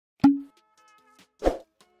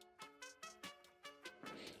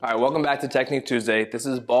All right, welcome back to Technique Tuesday. This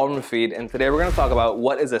is Ballroom Feed, and today we're going to talk about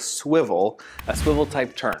what is a swivel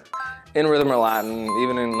type turn. In rhythm or Latin,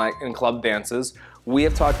 even in club dances, we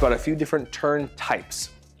have talked about a few different turn types.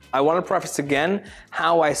 I want to preface again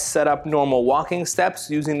how I set up normal walking steps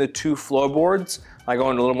using the two floorboards. I go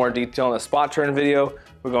into a little more detail in the spot turn video.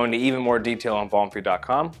 We're going into even more detail on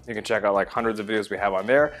ballroomfeed.com. You can check out like hundreds of videos we have on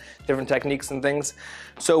there, different techniques and things.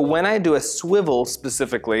 So when I do a swivel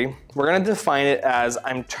specifically, we're gonna define it as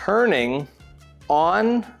I'm turning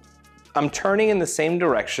in the same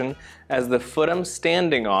direction as the foot I'm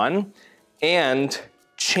standing on and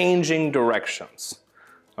changing directions,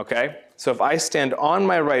 okay? So if I stand on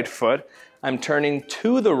my right foot, I'm turning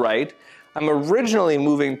to the right. I'm originally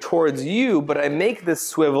moving towards you, but I make this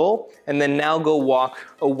swivel and then now go walk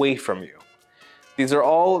away from you. These are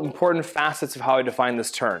all important facets of how I define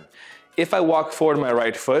this turn. If I walk forward my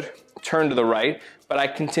right foot, turn to the right, but I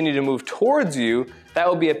continue to move towards you, that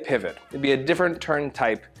would be a pivot. It'd be a different turn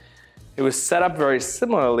type. It was set up very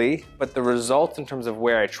similarly, but the result in terms of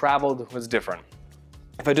where I traveled was different.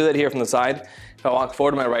 If I do that here from the side, if I walk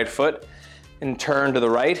forward my right foot and turn to the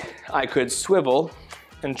right, I could swivel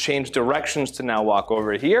and change directions to now walk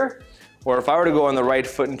over here. Or if I were to go on the right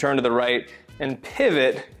foot and turn to the right and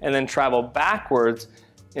pivot and then travel backwards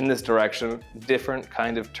in this direction, different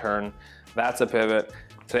kind of turn. That's a pivot.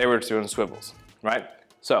 Today we're just doing swivels, right?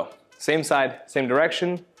 So same side, same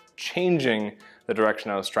direction, changing the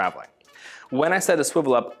direction I was traveling. When I set a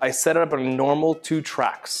swivel up, I set it up on normal 2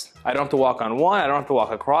 tracks. I don't have to walk on one, I don't have to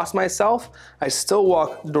walk across myself. I still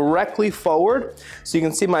walk directly forward. So you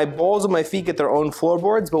can see my balls of my feet get their own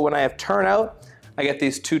floorboards, but when I have turnout, I get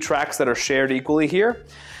these 2 tracks that are shared equally here.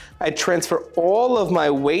 I transfer all of my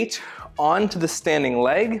weight onto the standing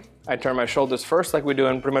leg. I turn my shoulders first like we do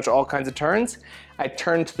in pretty much all kinds of turns. I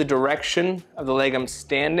turn to the direction of the leg I'm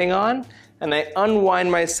standing on, and I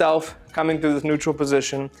unwind myself coming through this neutral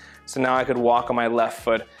position. So now I could walk on my left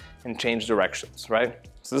foot and change directions, right?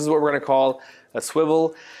 So this is what we're gonna call a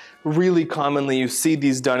swivel. Really commonly you see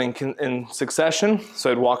these done in succession.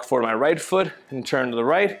 So I'd walk forward my right foot and turn to the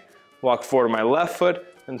right, walk forward my left foot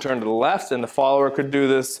and turn to the left, and the follower could do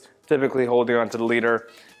this, typically holding onto the leader,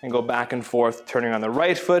 and go back and forth, turning on the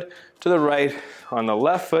right foot to the right, on the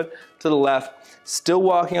left foot to the left, still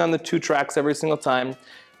walking on the 2 tracks every single time.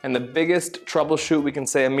 And the biggest troubleshoot we can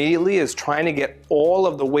say immediately is trying to get all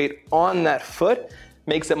of the weight on that foot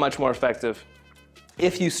makes it much more effective.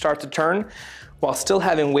 If you start to turn while still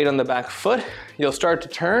having weight on the back foot, you'll start to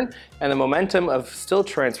turn and the momentum of still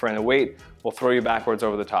transferring the weight will throw you backwards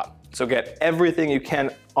over the top. So get everything you can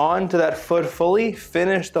onto that foot fully,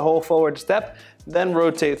 finish the whole forward step, then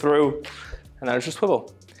rotate through, and then it's just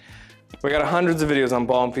swivel. We got hundreds of videos on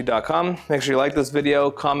ballroomfeed.com. Make sure you like this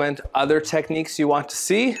video, comment other techniques you want to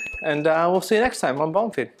see, and we'll see you next time on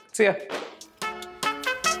Ballroom Feed. See ya.